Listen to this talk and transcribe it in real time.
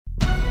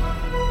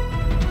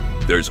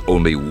There's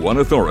only one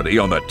authority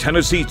on the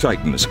Tennessee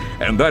Titans,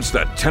 and that's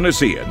the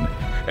Tennessean.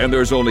 And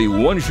there's only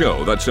one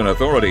show that's an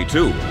authority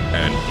too,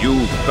 and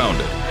you've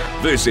found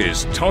it. This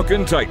is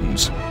Talkin'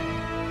 Titans.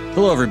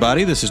 Hello,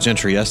 everybody. This is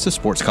Gentry Estes,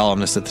 sports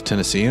columnist at the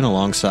Tennessean,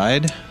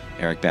 alongside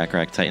Eric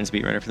Backrack, Titans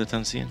beat writer for the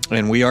Tennessean.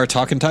 And we are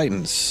Talkin'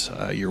 Titans,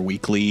 your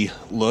weekly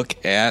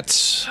look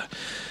at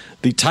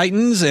the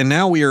Titans. And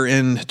now we are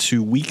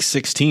into week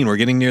 16. We're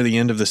getting near the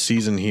end of the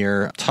season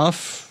here.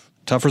 Tough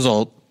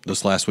result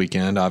this last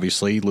weekend,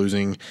 obviously,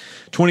 losing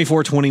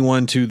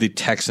 24-21 to the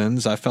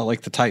Texans. I felt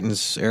like the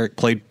Titans, Eric,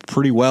 played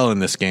pretty well in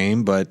this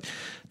game, but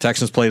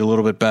Texans played a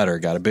little bit better,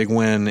 got a big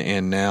win,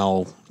 and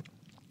now,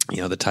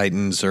 the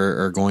Titans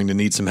are going to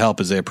need some help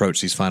as they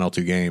approach these final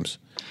two games.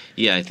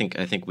 Yeah, I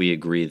think we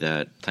agree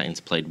that Titans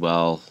played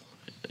well,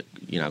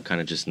 kind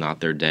of just not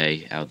their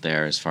day out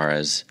there as far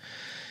as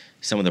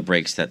some of the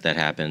breaks that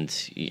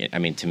happened. I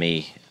mean, to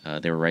me,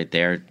 they were right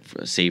there,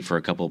 save for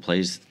a couple of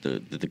plays.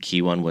 The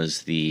key one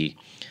was the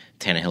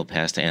Tannehill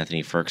pass to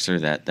Anthony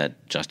Firkser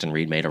that Justin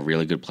Reed made a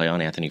really good play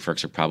on. Anthony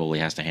Firkser probably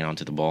has to hang on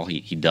to the ball.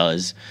 He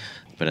does,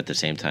 but at the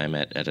same time,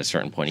 at a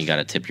certain point, you got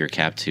to tip your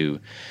cap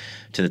to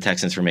the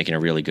Texans for making a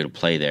really good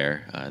play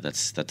there.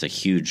 That's a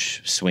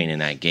huge swing in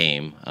that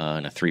game,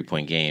 in a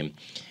 3-point game.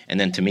 And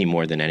then to me,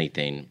 more than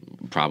anything,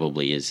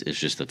 probably is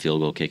just the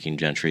field goal kicking.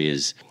 Gentry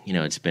is,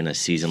 it's been a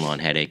season-long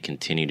headache,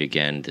 continued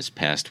again this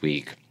past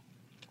week.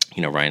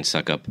 Ryan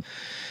Suckup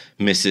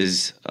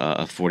misses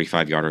a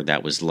 45-yarder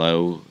that was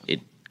low.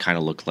 It kind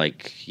of looked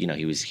like, he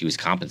was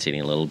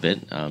compensating a little bit,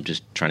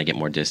 just trying to get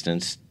more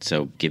distance,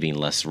 so giving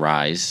less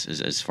rise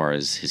as far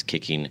as his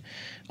kicking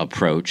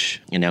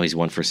approach. And now he's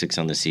 1 for 6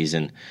 on the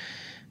season.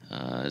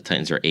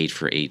 Titans are 8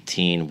 for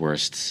 18,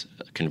 worst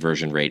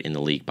conversion rate in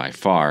the league by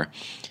far.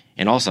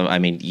 And also, I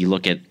mean, you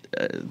look at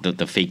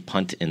the fake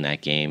punt in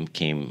that game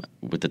came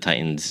with the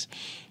Titans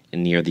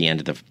near the end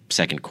of the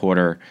second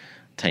quarter.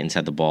 Titans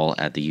had the ball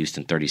at the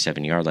Houston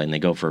 37-yard line. They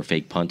go for a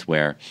fake punt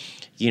where,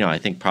 I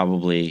think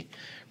probably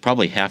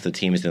half the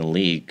teams in the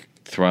league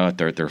throw out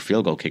their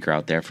field goal kicker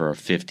out there for a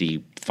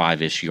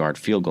 55-ish yard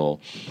field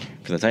goal.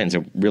 For the Titans,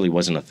 it really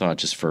wasn't a thought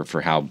just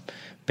for how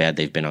bad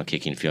they've been on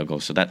kicking field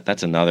goals. So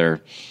that's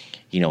another,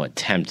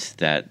 attempt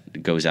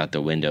that goes out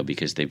the window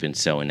because they've been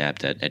so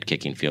inept at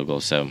kicking field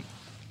goals. So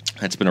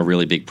that's been a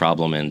really big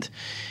problem. And,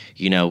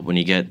 when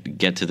you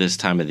get to this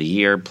time of the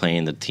year,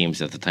 playing the teams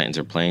that the Titans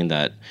are playing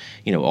that,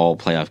 all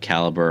playoff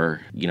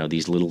caliber,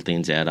 these little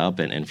things add up.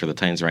 And for the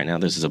Titans right now,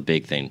 this is a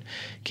big thing,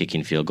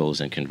 kicking field goals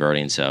and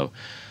converting. So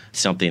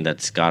something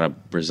that's got to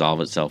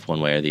resolve itself one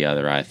way or the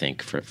other, I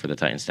think, for the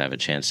Titans to have a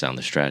chance down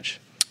the stretch.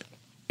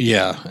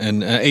 Yeah,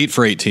 and 8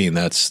 for 18,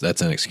 that's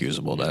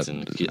inexcusable.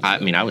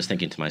 I was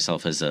thinking to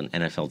myself, has an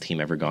NFL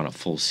team ever gone a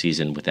full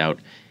season without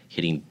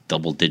hitting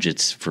double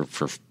digits for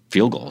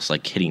field goals,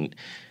 like hitting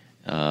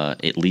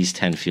at least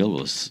 10 field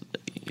goals?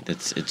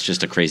 It's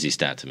just a crazy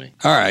stat to me.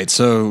 All right,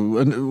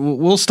 so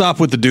we'll stop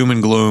with the doom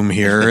and gloom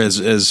here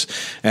as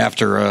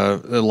after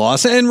a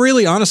loss. And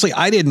really, honestly,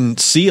 I didn't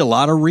see a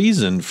lot of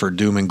reason for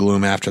doom and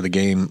gloom after the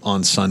game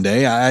on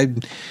Sunday.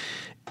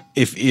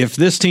 If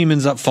this team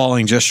ends up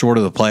falling just short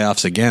of the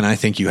playoffs again, I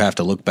think you have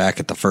to look back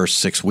at the first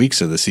 6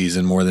 weeks of the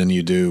season more than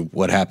you do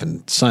what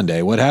happened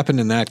Sunday. What happened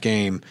in that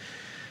game,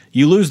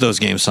 you lose those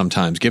games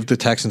sometimes. Give the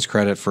Texans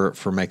credit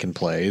for making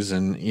plays.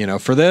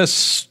 And, for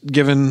this,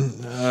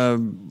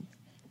 given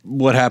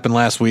what happened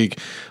last week,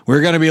 we're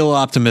going to be a little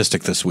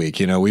optimistic this week.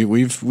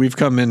 We've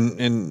come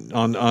in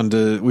on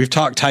to we've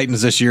talked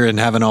Titans this year and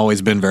haven't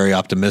always been very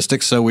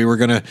optimistic. So we were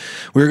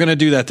gonna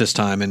do that this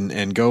time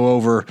and go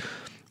over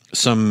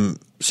some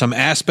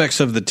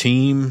aspects of the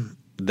team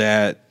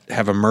that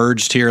have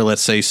emerged here,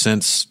 let's say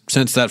since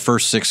that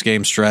first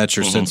 6-game stretch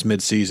or since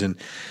midseason,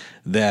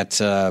 that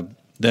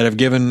have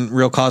given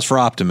real cause for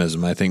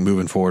optimism, I think,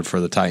 moving forward for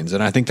the Titans.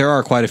 And I think there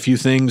are quite a few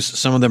things.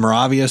 Some of them are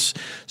obvious,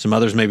 some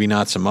others maybe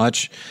not so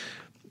much.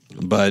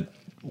 But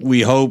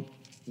we hope,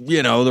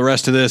 the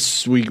rest of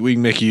this, we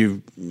make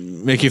you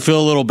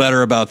feel a little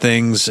better about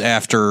things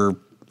after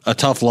a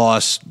tough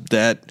loss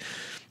that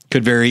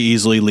could very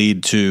easily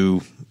lead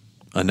to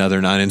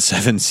another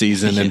 9-7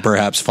 season and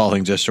perhaps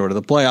falling just short of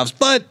the playoffs.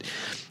 But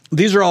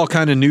these are all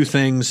kind of new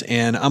things,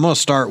 and I'm going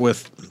to start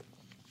with,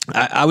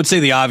 I would say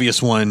the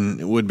obvious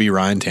one would be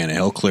Ryan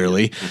Tannehill,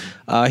 clearly.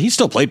 He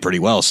still played pretty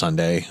well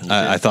Sunday,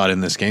 I thought,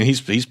 in this game.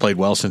 He's played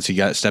well since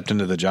he stepped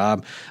into the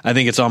job. I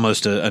think it's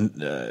almost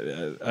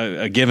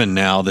a given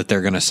now that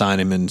they're going to sign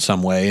him in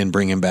some way and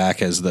bring him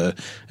back as the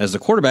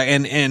quarterback.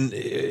 And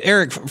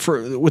Eric,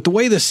 with the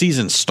way this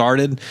season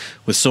started,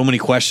 with so many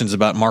questions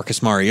about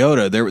Marcus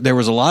Mariota, there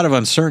was a lot of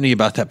uncertainty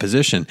about that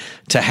position.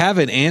 To have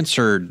it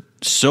answered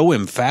so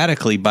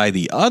emphatically by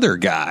the other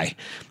guy.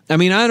 I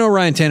mean, I know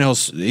Ryan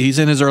Tannehill, he's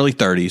in his early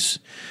 30s,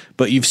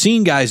 but you've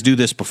seen guys do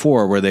this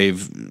before where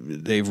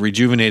they've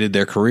rejuvenated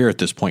their career at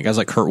this point. Guys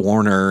like Kurt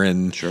Warner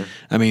and sure.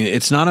 I mean,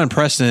 it's not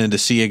unprecedented to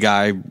see a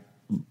guy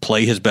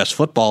play his best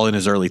football in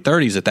his early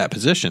 30s at that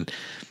position.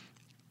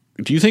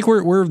 Do you think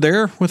we're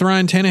there with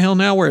Ryan Tannehill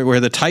now where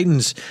the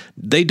Titans,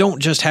 they don't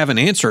just have an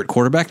answer at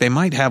quarterback, they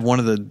might have one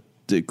of the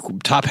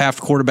top half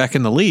quarterback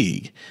in the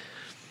league.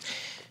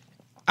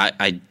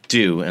 I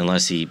do,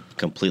 unless he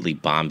completely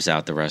bombs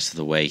out the rest of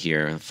the way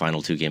here. The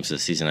final 2 games of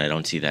the season, I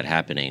don't see that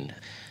happening.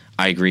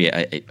 I agree.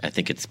 I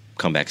think it's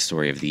comeback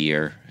story of the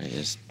year.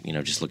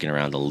 Just looking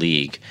around the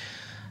league,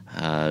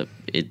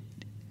 it's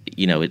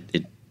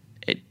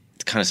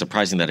kind of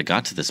surprising that it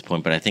got to this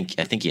point. But I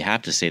think you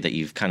have to say that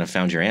you've kind of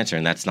found your answer,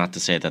 and that's not to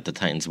say that the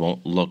Titans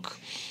won't look,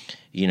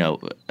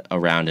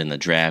 around in the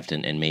draft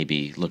and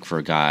maybe look for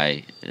a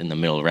guy in the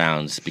middle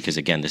rounds, because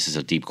again, this is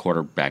a deep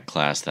quarterback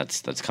class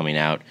that's coming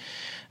out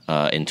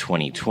in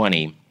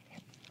 2020.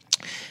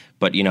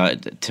 But,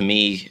 to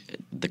me,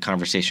 the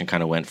conversation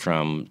kind of went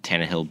from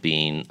Tannehill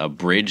being a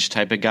bridge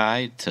type of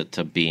guy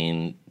to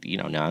being,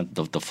 now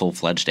the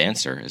full-fledged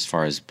answer as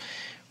far as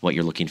what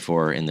you're looking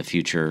for in the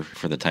future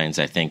for the Titans.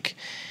 I think,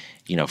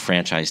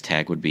 franchise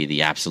tag would be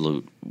the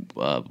absolute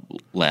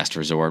last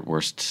resort,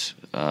 worst,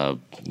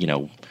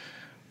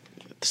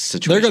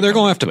 situation. They're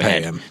going to have to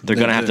pay him. They're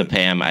going to have to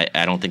pay him. I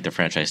don't think the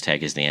franchise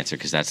tag is the answer,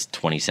 because that's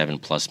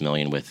 $27+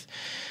 million with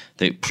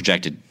the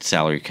projected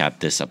salary cap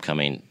this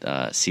upcoming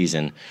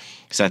season.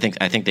 So I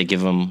think they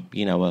give him,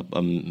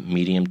 a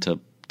medium to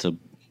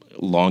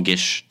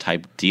longish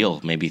type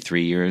deal, maybe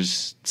 3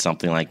 years,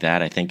 something like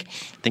that. I think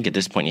at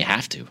this point you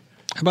have to.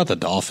 How about the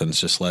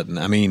Dolphins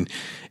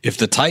if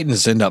the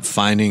Titans end up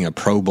finding a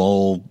Pro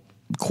Bowl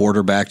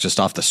quarterback just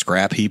off the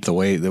scrap heap, the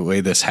way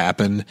this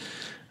happened,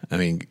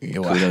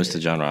 kudos to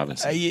John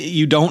Robinson.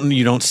 You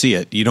don't see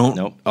it. You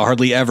don't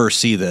hardly ever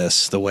see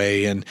this the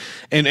way, and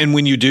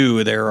when you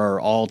do, there are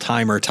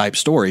all-timer type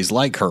stories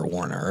like Kurt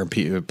Warner or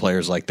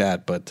players like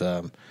that. But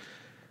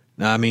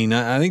I think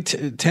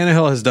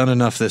Tannehill has done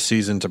enough this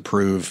season to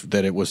prove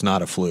that it was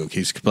not a fluke.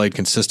 He's played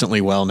consistently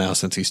well now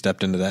since he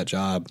stepped into that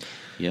job.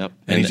 Yep,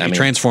 and he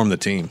transformed the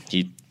team.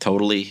 He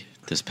totally.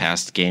 This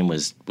past game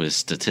was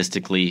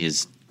statistically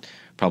his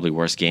probably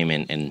worst game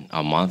in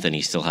a month, and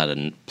he still had a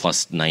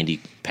 +90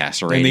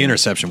 passer rating. And the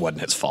interception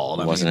wasn't his fault.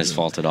 It wasn't his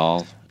fault at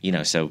all.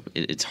 So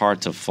it's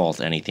hard to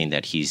fault anything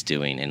that he's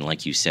doing. And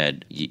like you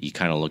said, you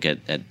kind of look at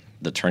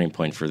the turning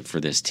point for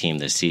this team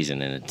this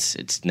season, and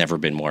it's never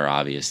been more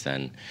obvious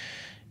than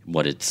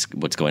what's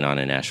going on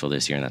in Nashville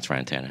this year, and that's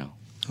Ryan Tannehill.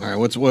 All right,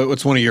 what's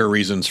one of your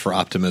reasons for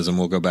optimism?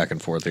 We'll go back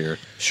and forth here.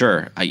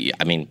 Sure. I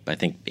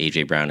think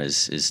A.J. Brown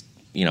is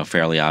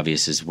fairly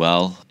obvious as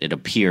well. It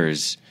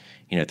appears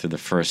through the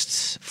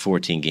first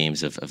 14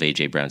 games of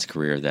A.J. Brown's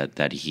career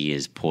that he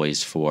is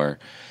poised for,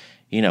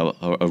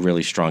 a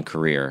really strong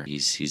career.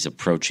 He's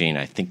approaching,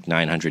 I think,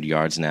 900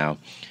 yards now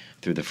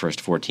through the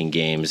first 14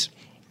 games.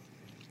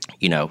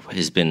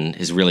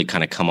 Has really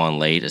kind of come on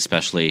late,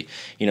 especially,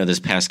 this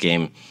past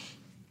game.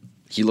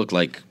 He looked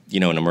like,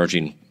 an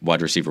emerging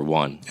wide receiver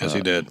one. Yes, he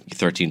did.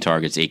 13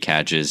 targets, 8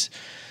 catches.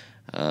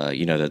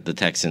 The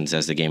Texans,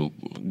 as the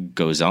game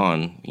goes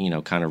on,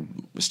 kind of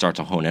start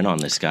to hone in on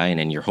this guy, and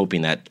then you're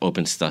hoping that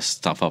opens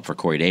stuff up for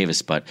Corey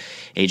Davis. But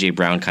A.J.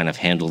 Brown kind of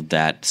handled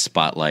that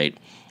spotlight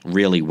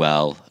really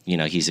well.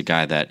 He's a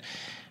guy that,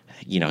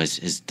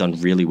 has done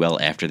really well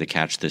after the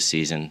catch this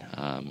season.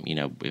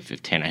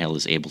 If Tannehill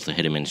is able to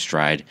hit him in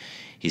stride,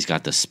 he's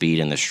got the speed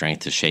and the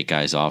strength to shake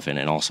guys off and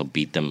also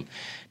beat them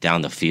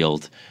down the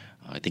field.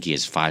 I think he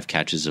has 5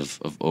 catches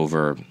of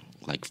over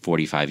like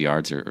 45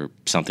 yards or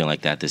something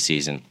like that this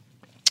season.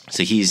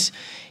 So he's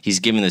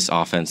given this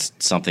offense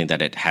something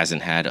that it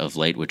hasn't had of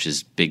late, which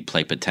is big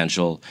play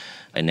potential,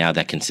 and now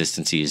that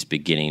consistency is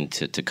beginning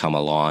to come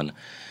along.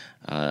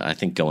 I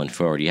think going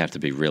forward, you have to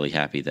be really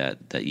happy that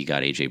you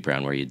got A.J.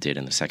 Brown where you did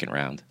in the second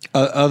round.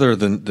 Other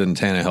than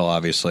Tannehill,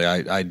 obviously,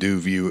 I do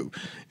view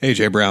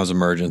A.J. Brown's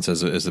emergence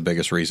as the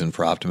biggest reason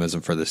for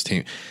optimism for this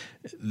team.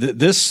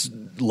 This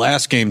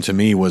last game to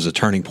me was a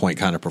turning point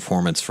kind of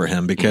performance for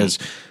him, because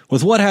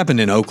with what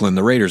happened in Oakland,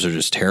 the Raiders are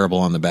just terrible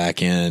on the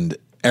back end.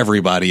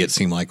 Everybody, it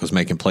seemed like, was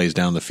making plays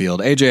down the field.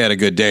 A.J. had a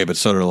good day, but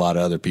so did a lot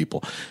of other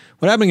people.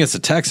 What happened against the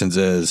Texans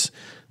is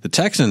the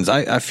Texans,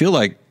 I feel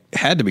like,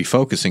 had to be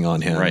focusing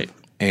on him. Right.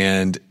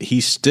 And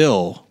he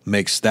still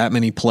makes that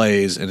many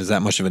plays and has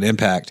that much of an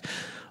impact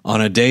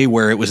on a day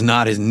where it was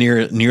not as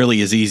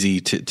nearly as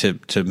easy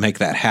to make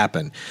that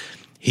happen.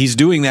 He's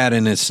doing that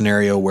in a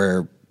scenario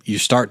where you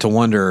start to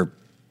wonder,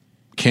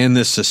 can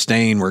this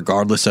sustain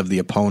regardless of the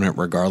opponent,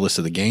 regardless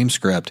of the game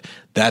script?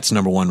 That's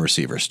number one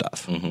receiver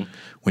stuff. Mm-hmm.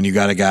 When you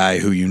got a guy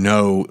who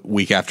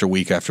week after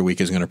week after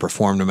week is going to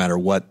perform no matter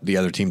what the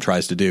other team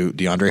tries to do.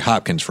 DeAndre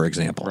Hopkins, for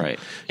example. Right.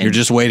 You're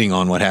just waiting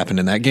on what happened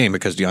in that game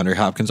because DeAndre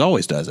Hopkins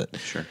always does it.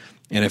 Sure.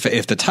 And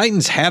if the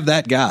Titans have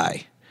that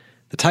guy,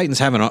 the Titans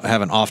haven't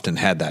often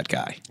had that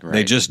guy. Right.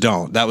 They just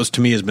don't. That was,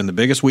 to me, has been the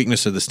biggest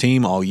weakness of this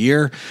team all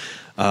year.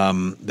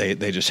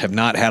 They just have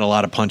not had a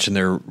lot of punch in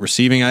their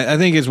receiving. I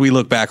think as we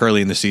look back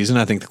early in the season,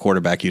 I think the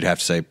quarterback, you'd have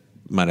to say,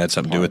 might have had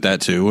something to do with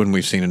that too, and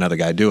we've seen another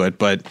guy do it.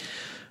 But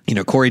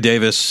Corey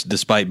Davis,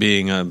 despite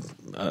being a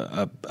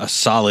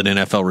solid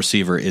NFL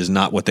receiver, is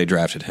not what they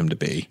drafted him to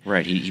be.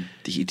 Right.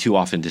 He too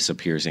often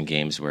disappears in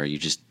games where you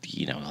just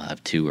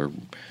have 2 or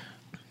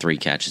 3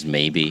 catches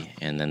maybe,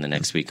 and then the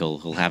next week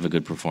he'll have a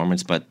good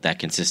performance. But that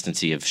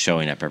consistency of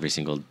showing up every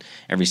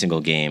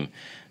single game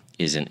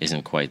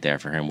isn't quite there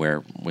for him.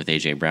 Where with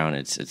A.J. Brown,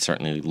 it's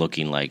certainly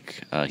looking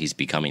like he's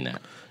becoming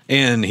that.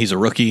 And he's a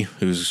rookie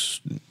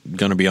who's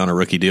going to be on a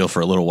rookie deal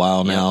for a little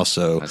while now.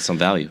 So that's some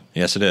value.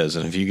 Yes, it is.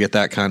 And if you get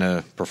that kind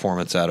of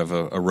performance out of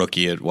a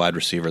rookie at wide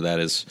receiver,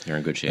 you're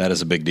in good shape. That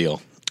is a big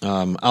deal.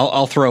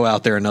 I'll throw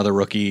out there another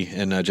rookie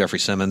in Jeffrey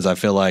Simmons. I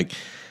feel like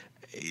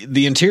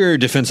the interior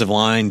defensive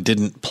line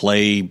didn't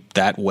play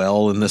that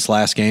well in this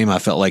last game. I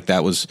felt like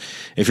that was,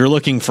 if you're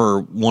looking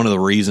for one of the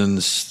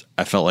reasons,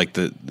 I felt like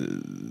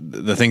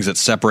the things that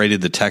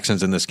separated the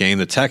Texans in this game,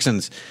 the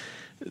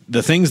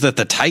things that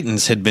the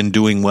Titans had been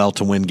doing well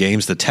to win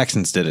games, the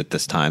Texans did at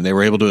this time. They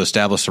were able to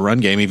establish the run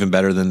game even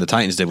better than the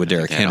Titans did with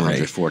Derrick Henry.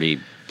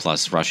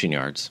 140-plus rushing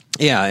yards.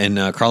 Yeah,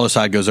 and Carlos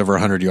Hyde goes over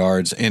 100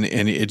 yards, and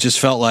it just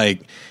felt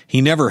like he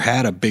never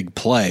had a big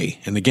play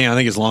in the game. I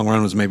think his long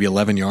run was maybe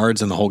 11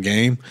 yards in the whole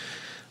game,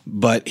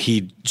 but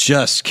he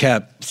just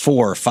kept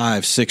 4,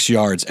 5, 6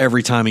 yards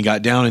every time he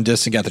got down in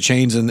distance, got the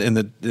chains in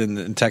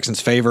the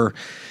Texans' favor.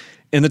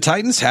 And the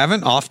Titans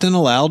haven't often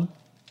allowed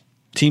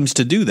teams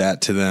to do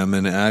that to them,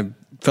 and I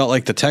felt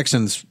like the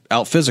Texans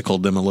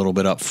out-physicaled them a little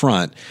bit up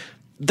front.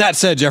 That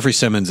said, Jeffrey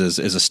Simmons is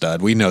a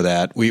stud. We know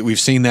that. We've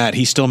seen that.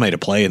 He still made a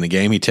play in the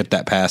game. He tipped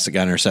that pass that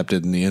got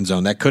intercepted in the end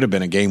zone. That could have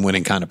been a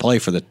game-winning kind of play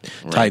for the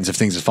Titans if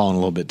things had fallen a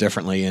little bit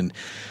differently. And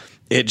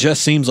it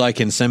just seems like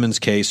in Simmons'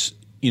 case,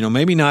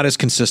 maybe not as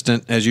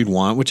consistent as you'd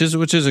want, which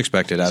is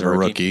expected out of a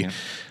rookie.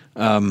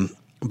 Yeah.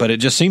 But it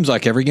just seems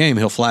like every game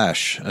he'll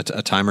flash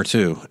a time or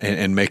two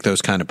and make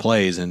those kind of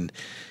plays. And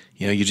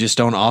you just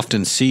don't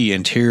often see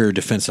interior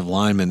defensive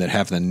linemen that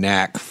have the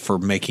knack for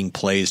making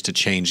plays to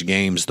change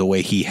games the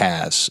way he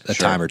has a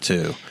time or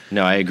two.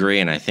 No, I agree.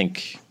 And I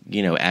think,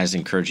 as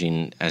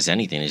encouraging as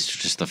anything is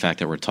just the fact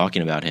that we're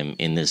talking about him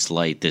in this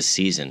light this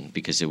season,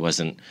 because it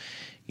wasn't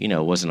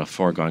a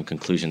foregone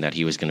conclusion that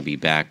he was going to be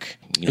back.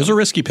 It was a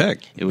risky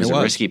pick. It was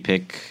a risky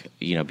pick,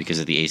 because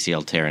of the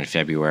ACL tear in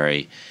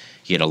February.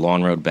 He had a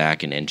long road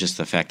back, and just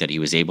the fact that he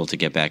was able to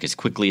get back as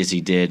quickly as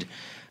he did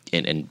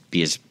and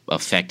be as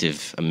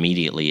effective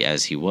immediately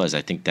as he was,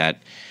 I think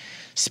that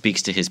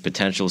speaks to his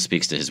potential,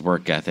 speaks to his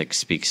work ethic,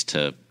 speaks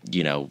to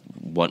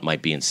what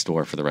might be in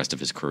store for the rest of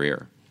his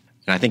career.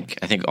 And I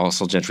think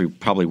also, Gentry,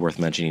 probably worth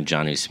mentioning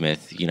Jonnu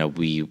Smith.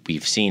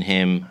 We've seen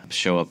him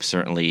show up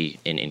certainly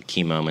in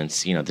key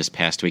moments. This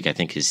past week, I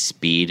think his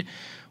speed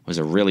was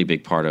a really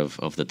big part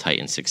of the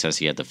Titans' success.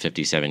 He had the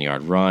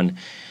 57-yard run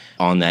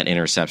on that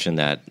interception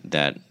that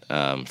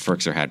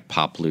Firkser had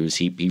pop loose.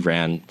 He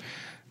ran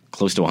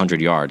close to 100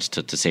 yards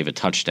to save a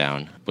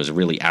touchdown, was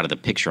really out of the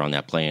picture on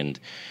that play and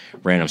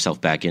ran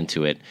himself back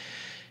into it.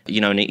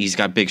 And he's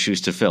got big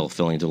shoes to fill,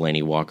 filling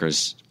Delanie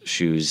Walker's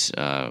shoes.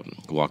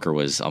 Walker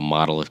was a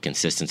model of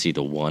consistency,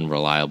 the one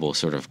reliable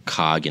sort of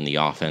cog in the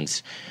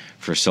offense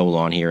for so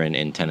long here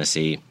in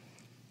Tennessee.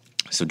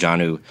 So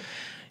Jonnu,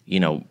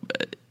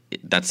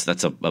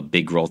 that's a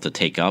big role to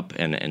take up,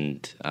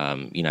 and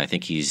I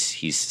think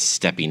he's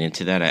stepping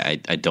into that.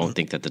 I don't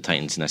think that the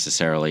Titans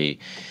necessarily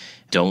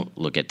don't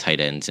look at tight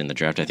ends in the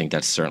draft. I think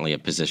that's certainly a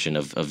position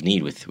of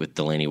need with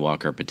Delanie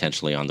Walker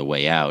potentially on the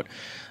way out.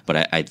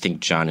 But I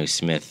think Jonnu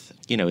Smith,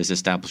 is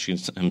establishing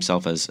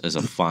himself as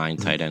a fine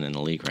tight end in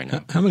the league right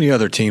now. How many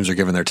other teams are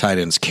giving their tight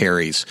ends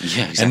carries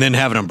and then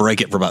having them break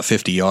it for about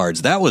 50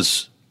 yards? That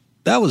was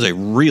a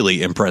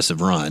really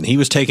impressive run. He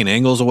was taking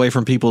angles away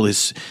from people.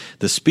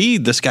 The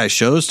speed this guy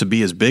shows to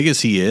be as big as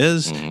he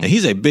is, and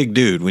he's a big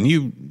dude. When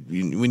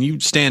you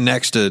stand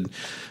next to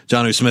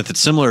Jonnu Smith, it's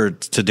similar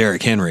to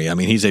Derrick Henry. I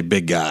mean, he's a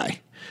big guy,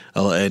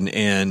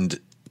 and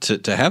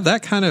to have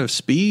that kind of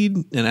speed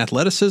and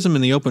athleticism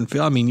in the open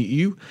field, I mean,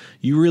 you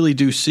really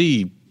do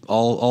see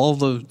all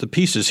the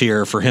pieces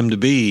here for him to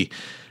be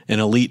an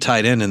elite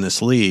tight end in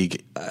this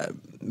league.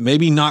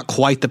 Maybe not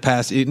quite the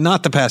pass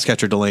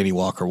catcher Delanie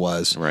Walker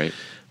was, right?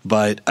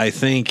 But I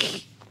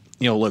think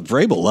look,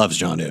 Vrabel loves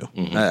Jonnu.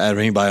 Out of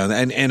anybody on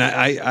that, and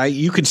I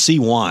you can see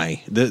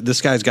why.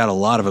 This guy's got a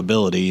lot of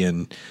ability,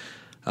 and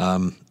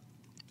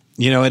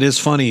it is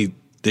funny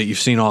that you've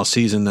seen all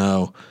season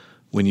though.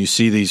 When you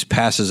see these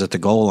passes at the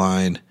goal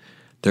line,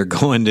 they're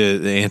going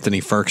to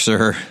Anthony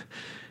Firkser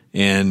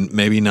and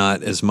maybe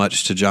not as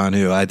much to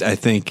Jonnu. I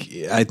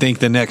think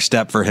the next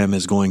step for him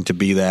is going to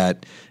be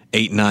that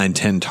 8, 9,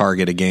 10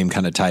 target a game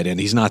kind of tight end.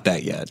 He's not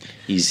that yet.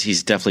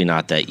 He's definitely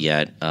not that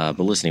yet. But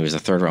listen, he was a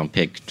third-round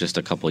pick just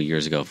a couple of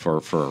years ago for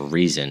a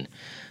reason.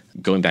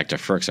 Going back to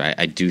Firkser,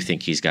 I do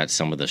think he's got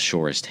some of the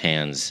surest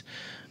hands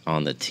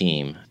on the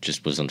team.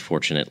 Just was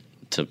unfortunate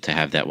to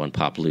have that one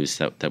pop loose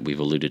that we've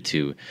alluded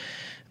to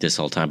this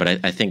whole time.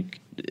 But I think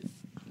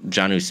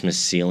Jonnu Smith's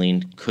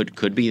ceiling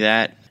could be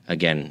that.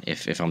 Again,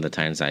 if I'm the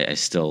Titans, I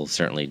still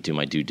certainly do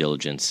my due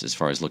diligence as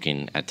far as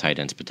looking at tight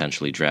ends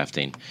potentially draft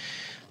in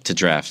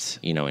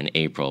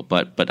April.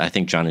 But I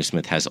think Jonnu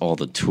Smith has all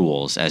the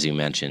tools, as you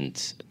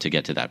mentioned, to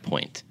get to that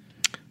point.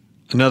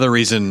 Another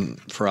reason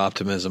for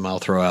optimism I'll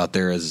throw out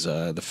there is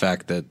the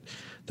fact that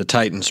the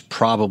Titans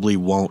probably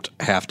won't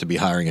have to be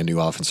hiring a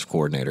new offensive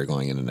coordinator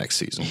going into next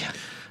season. Yeah.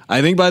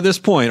 I think by this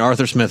point,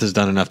 Arthur Smith has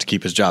done enough to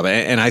keep his job.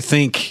 And I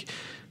think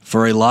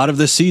for a lot of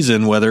this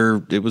season,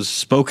 whether it was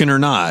spoken or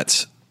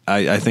not,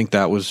 I think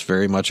that was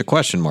very much a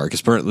question mark.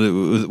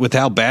 With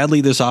how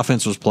badly this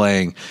offense was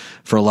playing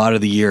for a lot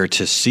of the year,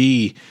 to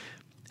see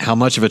how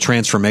much of a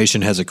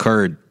transformation has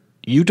occurred,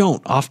 you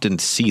don't often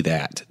see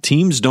that.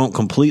 Teams don't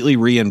completely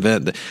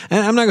reinvent. And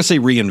I'm not going to say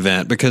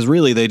reinvent, because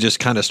really they just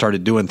kind of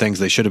started doing things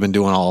they should have been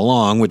doing all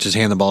along, which is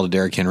hand the ball to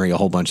Derrick Henry a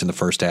whole bunch in the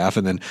first half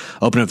and then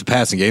open up the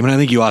passing game. And I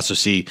think you also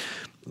see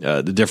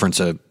the difference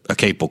a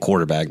capable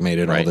quarterback made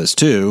in all this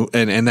too,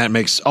 and that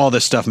makes all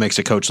this stuff makes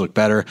a coach look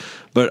better.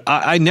 But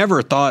I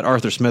never thought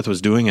Arthur Smith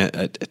was doing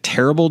a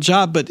terrible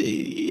job. But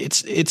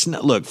it's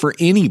not, look, for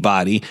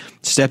anybody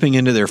stepping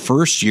into their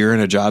first year in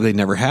a job they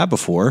never had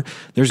before,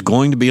 there's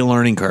going to be a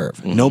learning curve.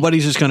 Mm-hmm.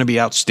 Nobody's just going to be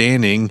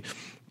outstanding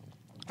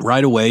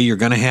right away. You're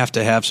going to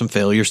have some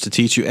failures to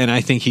teach you, and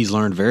I think he's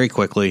learned very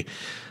quickly.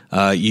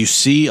 You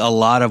see a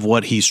lot of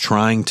what he's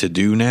trying to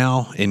do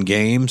now in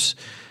games.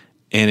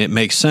 And it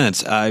makes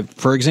sense.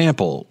 For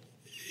example,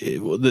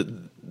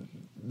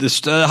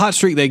 this hot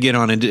streak they get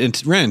on, and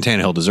Ryan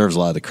Tannehill deserves a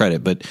lot of the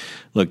credit. But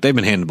look, they've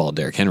been handing the ball to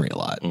Derrick Henry a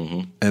lot,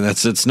 and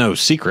it's no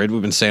secret.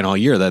 We've been saying all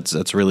year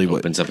that's really what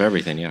opens up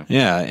everything. Yeah,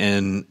 yeah,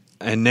 and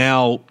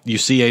now you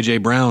see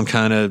AJ Brown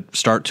kind of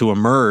start to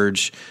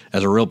emerge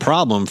as a real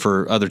problem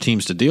for other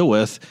teams to deal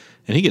with,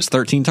 and he gets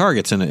 13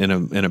 targets in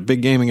a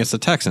big game against the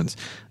Texans.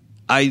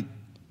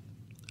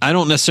 I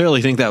don't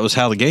necessarily think that was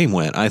how the game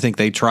went. I think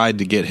they tried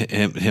to get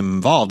him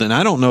involved, and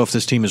I don't know if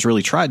this team has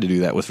really tried to do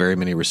that with very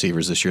many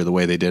receivers this year the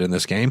way they did in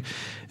this game,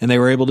 and they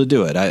were able to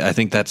do it. I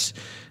think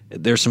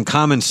there's some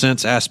common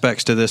sense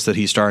aspects to this that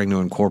he's starting to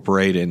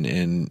incorporate,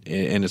 and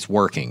it's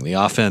working. The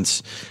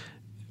offense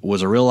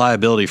was a real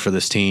liability for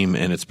this team,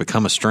 and it's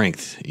become a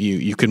strength.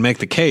 You could make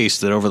the case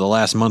that over the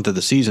last month of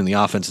the season, the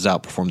offense has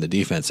outperformed the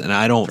defense, and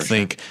I don't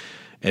think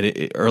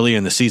early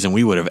in the season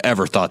we would have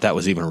ever thought that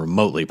was even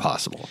remotely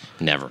possible.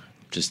 Never.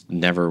 Just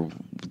never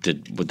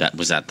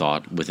was that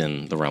thought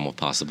within the realm of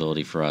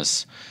possibility for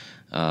us.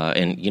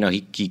 And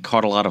he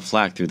caught a lot of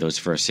flack through those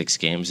first 6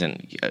 games,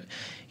 and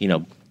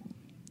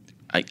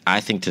I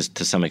think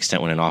to some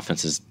extent when an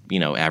offense is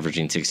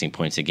averaging 16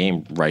 points a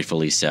game,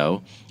 rightfully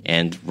so,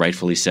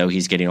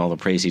 he's getting all the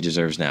praise he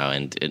deserves now.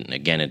 And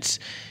again,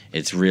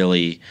 it's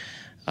really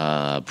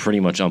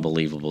pretty much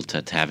unbelievable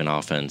to have an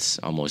offense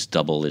almost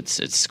double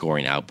its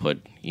scoring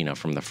output,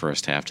 from the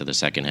first half to the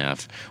second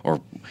half,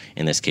 or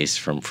in this case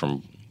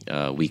from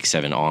week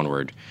 7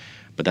 onward.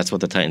 But that's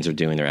what the Titans are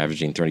doing. They're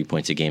averaging 30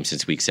 points a game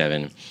since week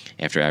 7,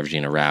 after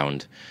averaging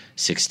around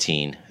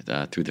 16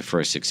 through the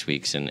first 6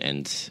 weeks.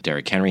 And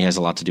Derrick Henry has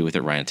a lot to do with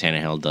it. Ryan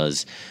Tannehill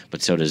does,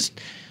 but so does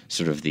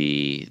sort of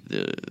the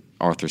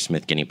Arthur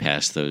Smith getting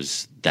past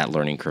that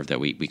learning curve that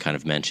we kind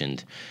of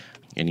mentioned.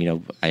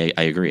 And I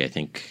agree. I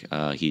think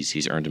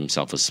he's earned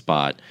himself a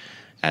spot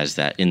as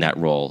in that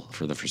role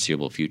for the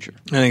foreseeable future.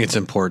 I think it's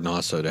important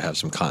also to have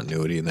some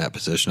continuity in that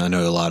position. I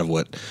know a lot of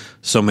what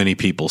so many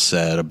people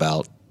said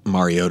about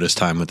Mariota's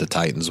time with the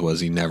Titans was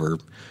he never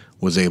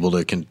was able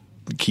to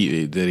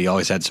keep, that he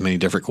always had so many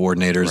different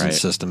coordinators and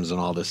systems and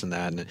all this and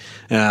that. And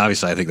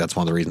obviously I think that's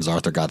one of the reasons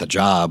Arthur got the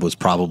job, was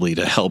probably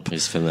to help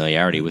his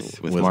familiarity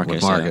with Marcus.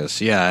 With Marcus,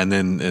 yeah. And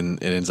then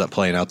it ends up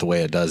playing out the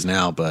way it does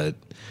now, but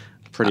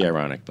pretty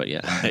ironic, but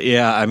yeah.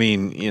 Yeah, I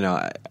mean,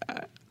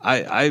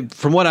 I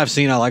from what I've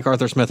seen, I like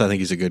Arthur Smith. I think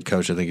he's a good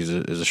coach. I think he's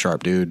a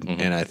sharp dude,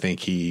 and I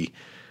think he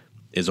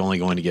is only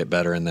going to get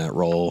better in that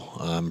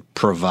role,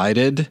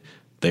 provided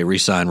they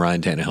re-sign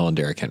Ryan Tannehill and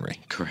Derrick Henry.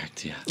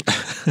 Correct, yeah.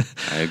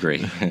 I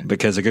agree.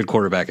 Because a good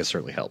quarterback has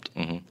certainly helped.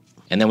 Mm-hmm.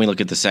 And then we look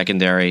at the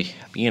secondary.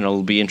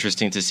 It'll be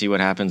interesting to see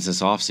what happens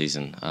this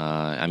offseason.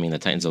 The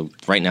Titans,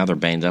 right now they're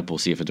banged up. We'll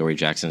see if Adoree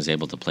Jackson is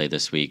able to play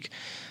this week.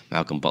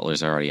 Malcolm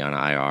Butler's already on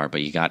IR,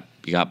 but you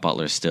got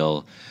Butler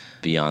still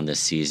beyond this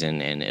season,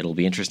 and it'll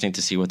be interesting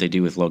to see what they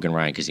do with Logan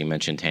Ryan, because you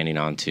mentioned handing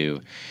on to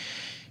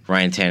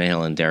Ryan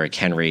Tannehill and Derrick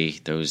Henry.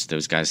 Those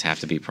guys have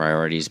to be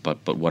priorities, but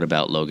what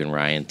about Logan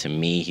Ryan? To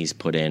me, he's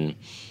put in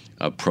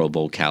a Pro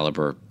Bowl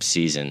caliber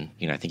season.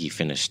 I think he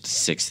finished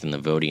 6th in the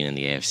voting in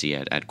the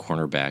AFC at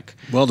cornerback.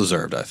 Well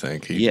deserved, I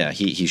think.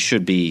 He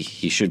should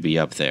be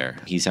up there.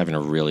 He's having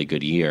a really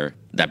good year.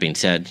 That being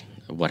said,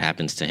 what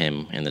happens to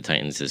him and the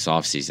Titans this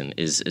offseason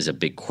is a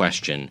big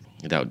question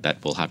that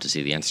we'll have to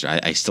see the answer.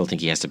 I still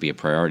think he has to be a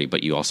priority,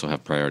 but you also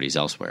have priorities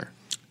elsewhere.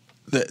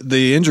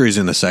 The injuries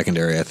in the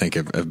secondary, I think,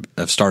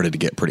 have started to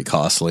get pretty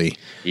costly.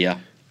 Yeah.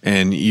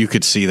 And you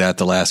could see that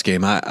the last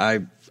game.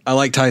 I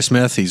like Ty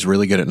Smith. He's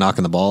really good at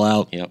knocking the ball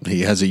out. Yep.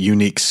 He has a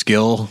unique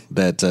skill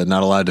that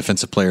not a lot of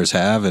defensive players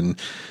have, and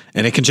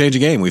it can change a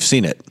game. We've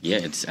seen it. Yeah,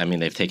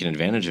 they've taken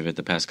advantage of it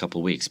the past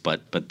couple of weeks.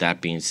 But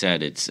that being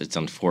said, it's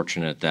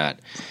unfortunate that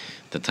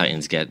the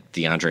Titans get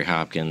DeAndre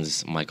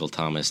Hopkins, Michael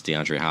Thomas,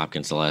 DeAndre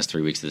Hopkins the last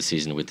 3 weeks of the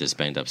season with this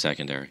banged up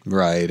secondary.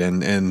 Right,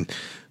 and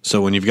so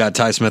when you've got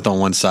Ty Smith on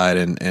one side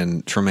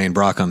and Tremaine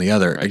Brock on the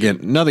other, again,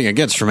 nothing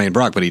against Tremaine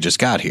Brock, but he just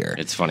got here.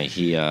 It's funny.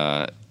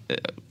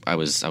 I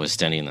was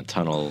standing in the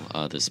tunnel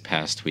this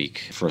past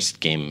week, first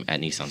game at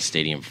Nissan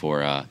Stadium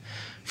for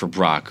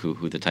Brock,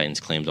 who the Titans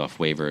claimed off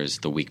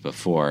waivers the week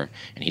before,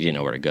 and he didn't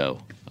know where to go.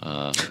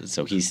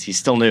 So he's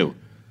still new.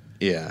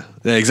 Yeah,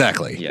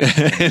 exactly. Yeah.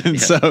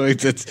 And so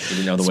it's he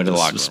didn't know the way to the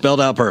locker room.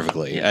 Spelled out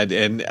perfectly. Yeah.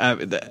 And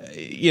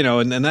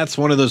that's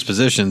one of those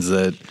positions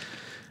that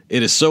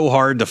it is so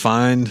hard to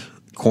find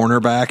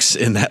cornerbacks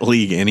in that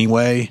league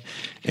anyway.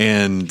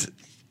 And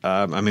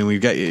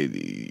you've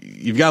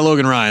got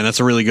Logan Ryan. That's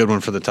a really good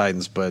one for the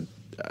Titans, but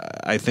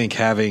I think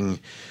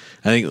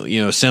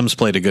Sims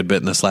played a good bit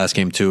in this last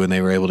game too, and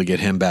they were able to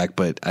get him back.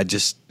 But I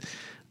just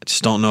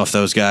don't know if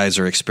those guys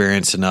are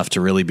experienced enough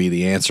to really be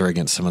the answer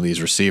against some of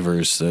these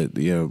receivers.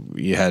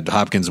 You had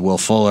Hopkins, Will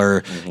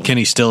Fuller,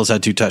 Kenny Stills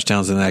had 2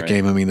 touchdowns in that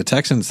game. I mean, the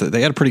Texans,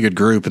 they had a pretty good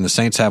group, and the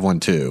Saints have one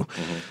too.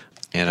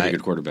 And pretty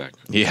good quarterback.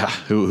 Yeah,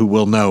 who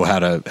will know how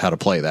to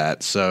play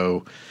that.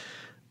 So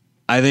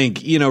I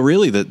think,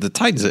 really the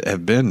Titans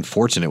have been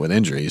fortunate with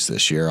injuries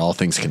this year, all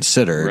things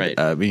considered.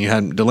 Right. You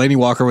had Delaney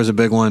Walker was a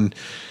big one,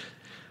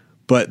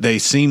 but they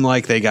seem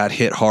like they got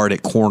hit hard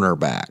at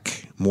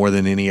cornerback more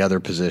than any other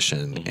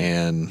position.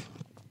 And,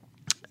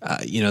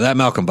 that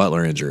Malcolm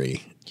Butler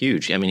injury.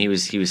 Huge. I mean, he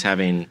was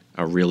having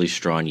a really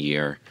strong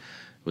year.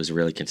 Was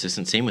really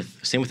consistent. Same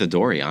with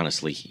Adoree,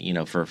 honestly.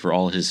 For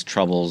all his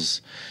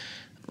troubles,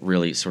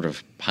 really sort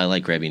of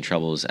highlight grabbing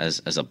troubles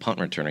as a punt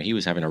returner, he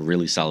was having a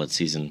really solid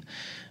season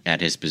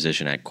at his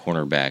position at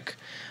cornerback.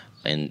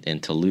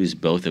 And to lose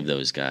both of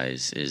those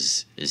guys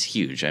is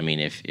huge. I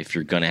mean, if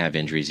you're going to have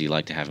injuries, you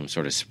like to have them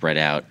sort of spread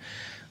out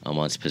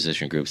amongst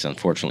position groups.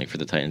 Unfortunately for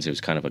the Titans, it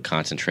was kind of a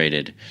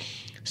concentrated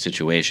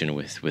situation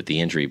with the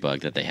injury bug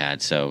that they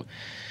had. So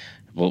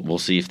we'll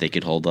see if they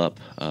could hold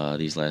up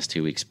these last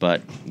 2 weeks.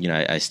 But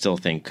I still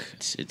think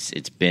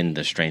it's been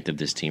the strength of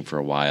this team for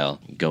a while.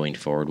 Going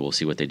forward, we'll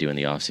see what they do in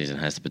the offseason.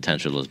 It has the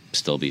potential to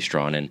still be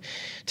strong. And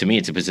to me,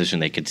 it's a position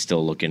they could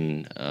still look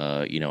in,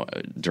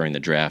 during the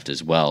draft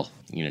as well.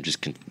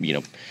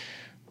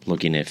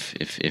 Looking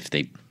if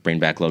they bring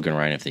back Logan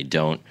Ryan, if they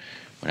don't,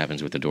 what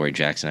happens with Adoree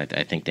Jackson?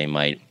 I think they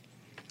might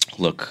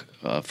look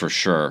for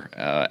sure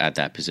at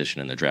that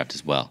position in the draft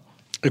as well.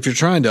 If you're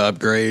trying to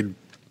upgrade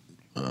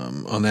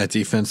on that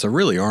defense, there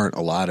really aren't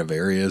a lot of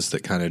areas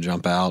that kind of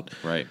jump out.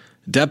 Right.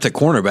 Depth at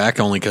cornerback,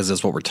 only because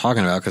that's what we're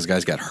talking about, because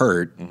guys got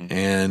hurt,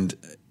 and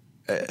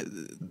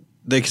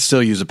they could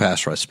still use a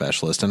pass rush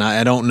specialist. And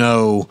I don't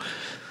know.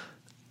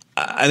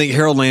 I think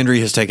Harold Landry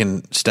has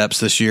taken steps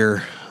this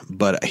year,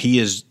 but he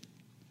is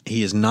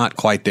not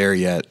quite there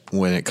yet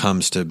when it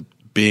comes to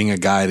being a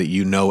guy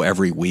that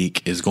every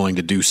week is going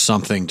to do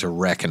something to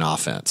wreck an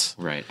offense.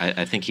 Right.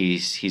 I think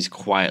he's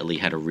quietly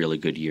had a really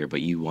good year,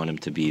 but you want him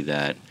to be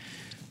that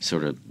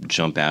sort of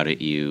jump out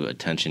at you,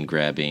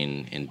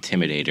 attention-grabbing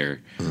intimidator,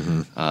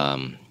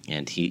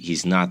 and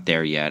he's not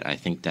there yet. I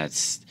think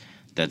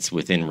that's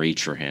within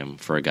reach for him,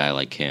 for a guy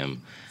like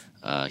him.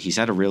 He's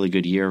had a really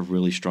good year,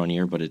 really strong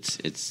year, but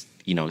it's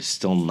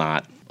still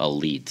not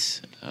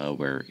elite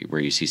where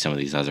you see some of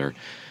these other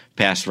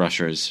pass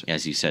rushers,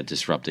 as you said,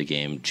 disrupt a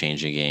game,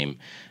 change a game.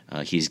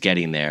 He's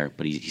getting there,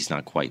 but he's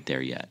not quite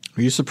there yet.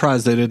 Are you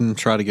surprised they didn't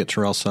try to get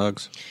Terrell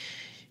Suggs?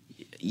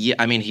 Yeah,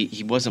 I mean,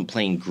 he wasn't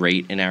playing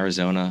great in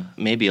Arizona.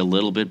 Maybe a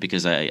little bit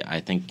because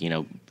I think,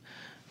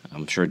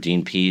 I'm sure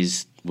Dean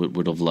Pease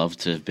would have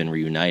loved to have been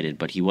reunited,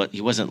 but he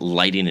wasn't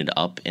lighting it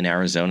up in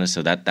Arizona.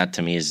 So that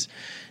to me is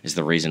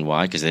the reason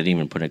why, because they didn't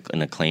even put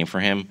in a claim for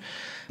him.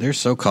 They're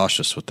so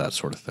cautious with that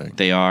sort of thing.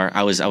 They are.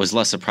 I was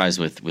less surprised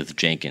with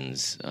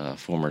Jenkins,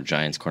 former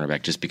Giants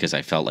cornerback, just because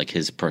I felt like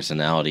his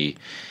personality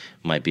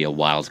might be a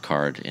wild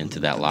card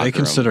into that locker room. They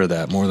consider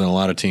that more than a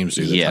lot of teams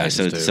do. Yeah,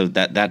 so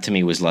that to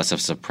me was less of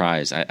a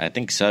surprise. I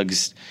think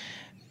Suggs,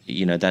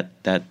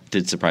 that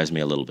did surprise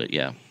me a little bit.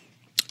 Yeah,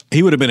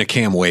 he would have been a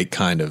Cam Wake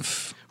kind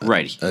of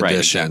addition. Right,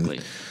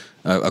 exactly.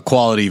 A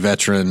quality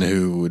veteran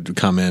who would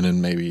come in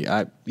and maybe,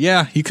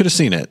 you could have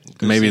seen it.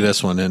 Maybe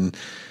this one. And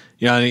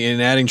in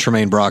adding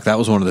Tremaine Brock, that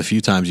was one of the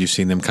few times you've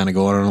seen them kind of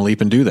go out on a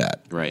leap and do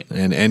that. Right.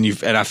 And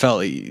I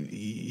felt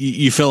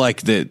you feel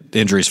like the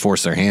injuries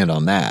forced their hand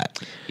on that.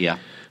 Yeah.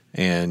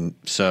 And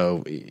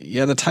so,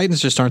 the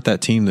Titans just aren't that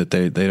team that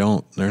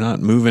they're not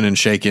moving and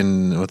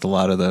shaking with a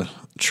lot of the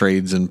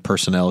trades and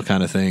personnel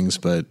kind of things.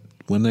 But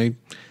when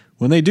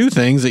they do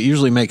things, it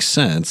usually makes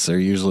sense. They're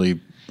usually,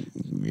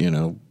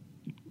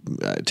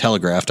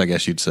 telegraphed, I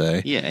guess you'd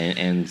say. Yeah,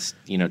 and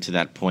to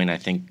that point, I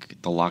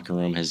think the locker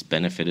room has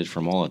benefited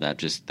from all of that.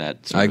 Just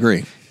that sort I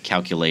agree.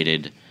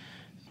 Calculated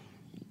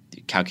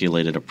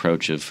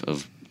approach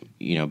of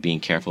being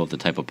careful of the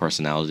type of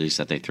personalities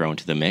that they throw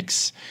into the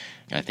mix.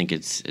 I think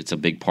it's a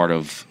big part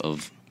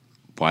of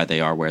why they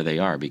are where they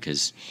are,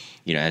 because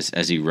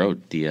as he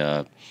wrote,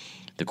 the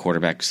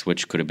quarterback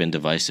switch could have been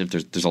divisive.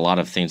 There's a lot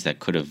of things that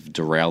could have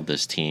derailed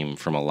this team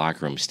from a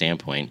locker room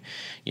standpoint.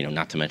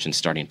 Not to mention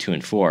starting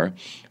 2-4,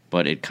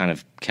 but it kind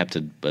of kept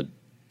a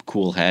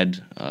cool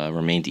head,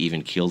 remained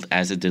even keeled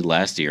as it did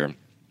last year.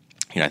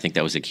 I think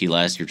that was a key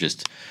last year,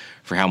 just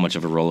for how much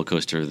of a roller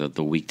coaster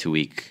the week to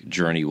week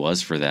journey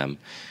was for them.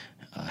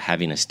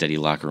 having a steady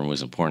locker room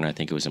was important. I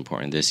think it was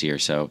important this year.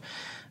 So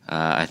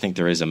I think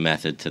there is a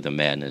method to the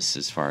madness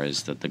as far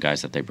as the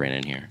guys that they bring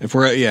in here. If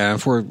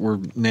we're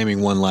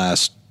naming one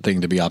last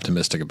thing to be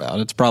optimistic about,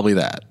 it's probably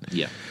that.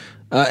 Yeah.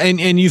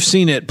 And you've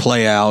seen it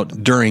play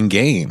out during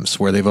games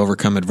where they've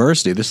overcome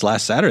adversity. This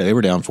last Saturday they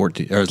were down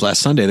 14, or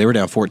last Sunday they were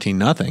down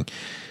 14-0.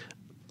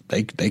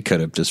 They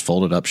could have just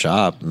folded up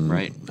shop,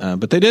 right?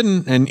 But they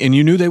didn't, and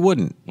you knew they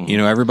wouldn't. Mm-hmm. You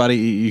know, everybody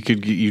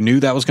you knew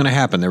that was going to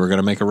happen. They were going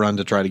to make a run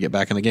to try to get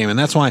back in the game, and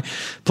that's why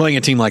playing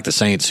a team like the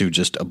Saints, who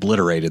just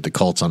obliterated the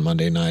Colts on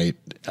Monday night,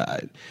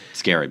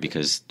 scary,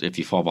 because if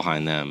you fall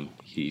behind them,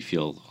 you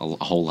feel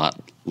a whole lot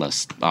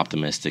less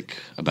optimistic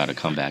about a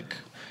comeback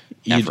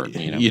effort.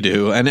 You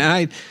do, and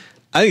I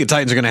think the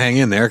Titans are going to hang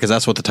in there because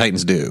that's what the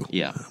Titans do.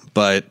 Yeah,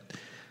 but.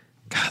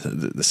 God,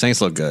 the Saints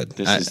look good.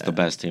 This is the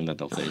best team that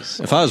they'll face.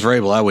 If I was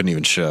Vrabel, I wouldn't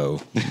even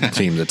show the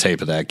team the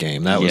tape of that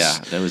game. That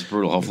was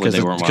brutal. Hopefully they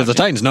weren't watching. Because the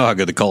Titans know how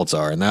good the Colts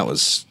are, and that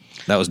was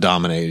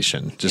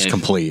domination,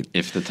 complete.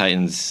 If the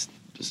Titans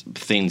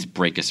things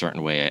break a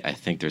certain way, I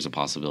think there's a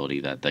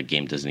possibility that that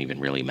game doesn't even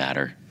really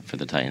matter for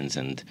the Titans,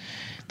 and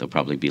they'll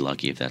probably be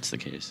lucky if that's the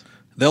case.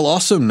 They'll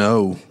also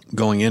know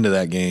going into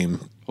that game.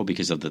 Well,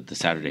 because of the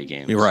Saturday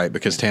game. You're right,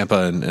 because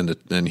Tampa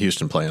and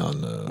Houston play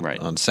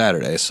on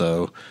Saturday,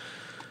 so.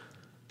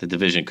 The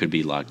division could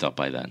be locked up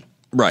by then.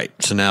 Right.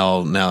 So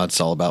now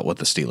it's all about what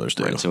the Steelers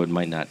do. Right. So it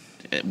might not,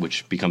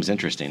 which becomes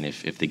interesting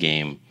if the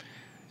game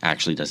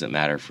actually doesn't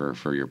matter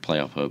for your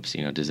playoff hopes.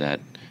 You know, does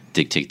that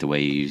dictate the way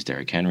you use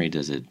Derrick Henry?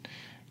 Does it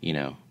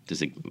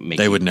make?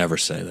 They would never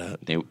say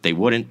that. They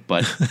wouldn't,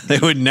 but they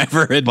would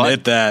never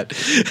admit that.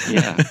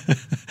 Yeah,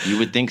 you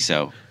would think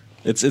so.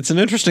 It's an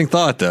interesting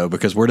thought though,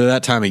 because we're to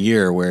that time of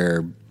year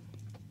where,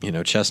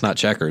 chestnut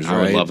checkers. I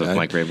right? would love if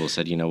Mike Vrabel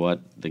said, you know what,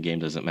 the game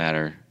doesn't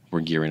matter. We're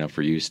gearing up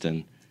for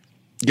Houston.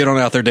 Get on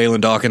out there, Dalen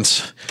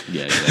Dawkins.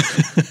 Yeah,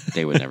 exactly.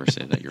 They would never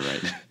say that. You're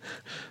right.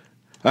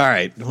 All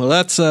right. Well,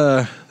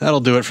 that'll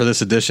do it for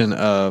this edition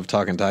of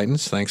Talking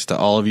Titans. Thanks to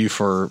all of you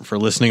for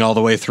listening all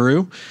the way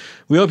through.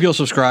 We hope you'll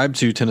subscribe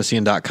to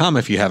Tennessean.com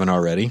if you haven't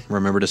already.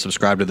 Remember to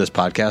subscribe to this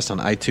podcast on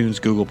iTunes,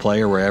 Google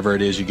Play, or wherever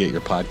it is you get your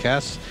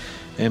podcasts.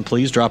 And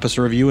please drop us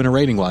a review and a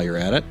rating while you're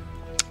at it.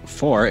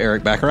 For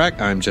Eric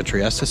Bacharach, I'm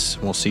Gentry Estes.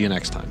 We'll see you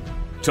next time.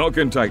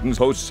 Talkin' Titans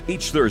hosts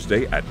each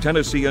Thursday at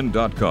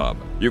Tennessean.com.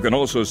 You can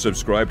also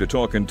subscribe to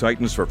Talkin'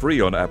 Titans for free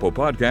on Apple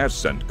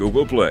Podcasts and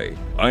Google Play.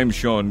 I'm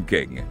Sean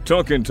King.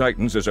 Talkin'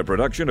 Titans is a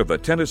production of the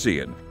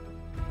Tennessean.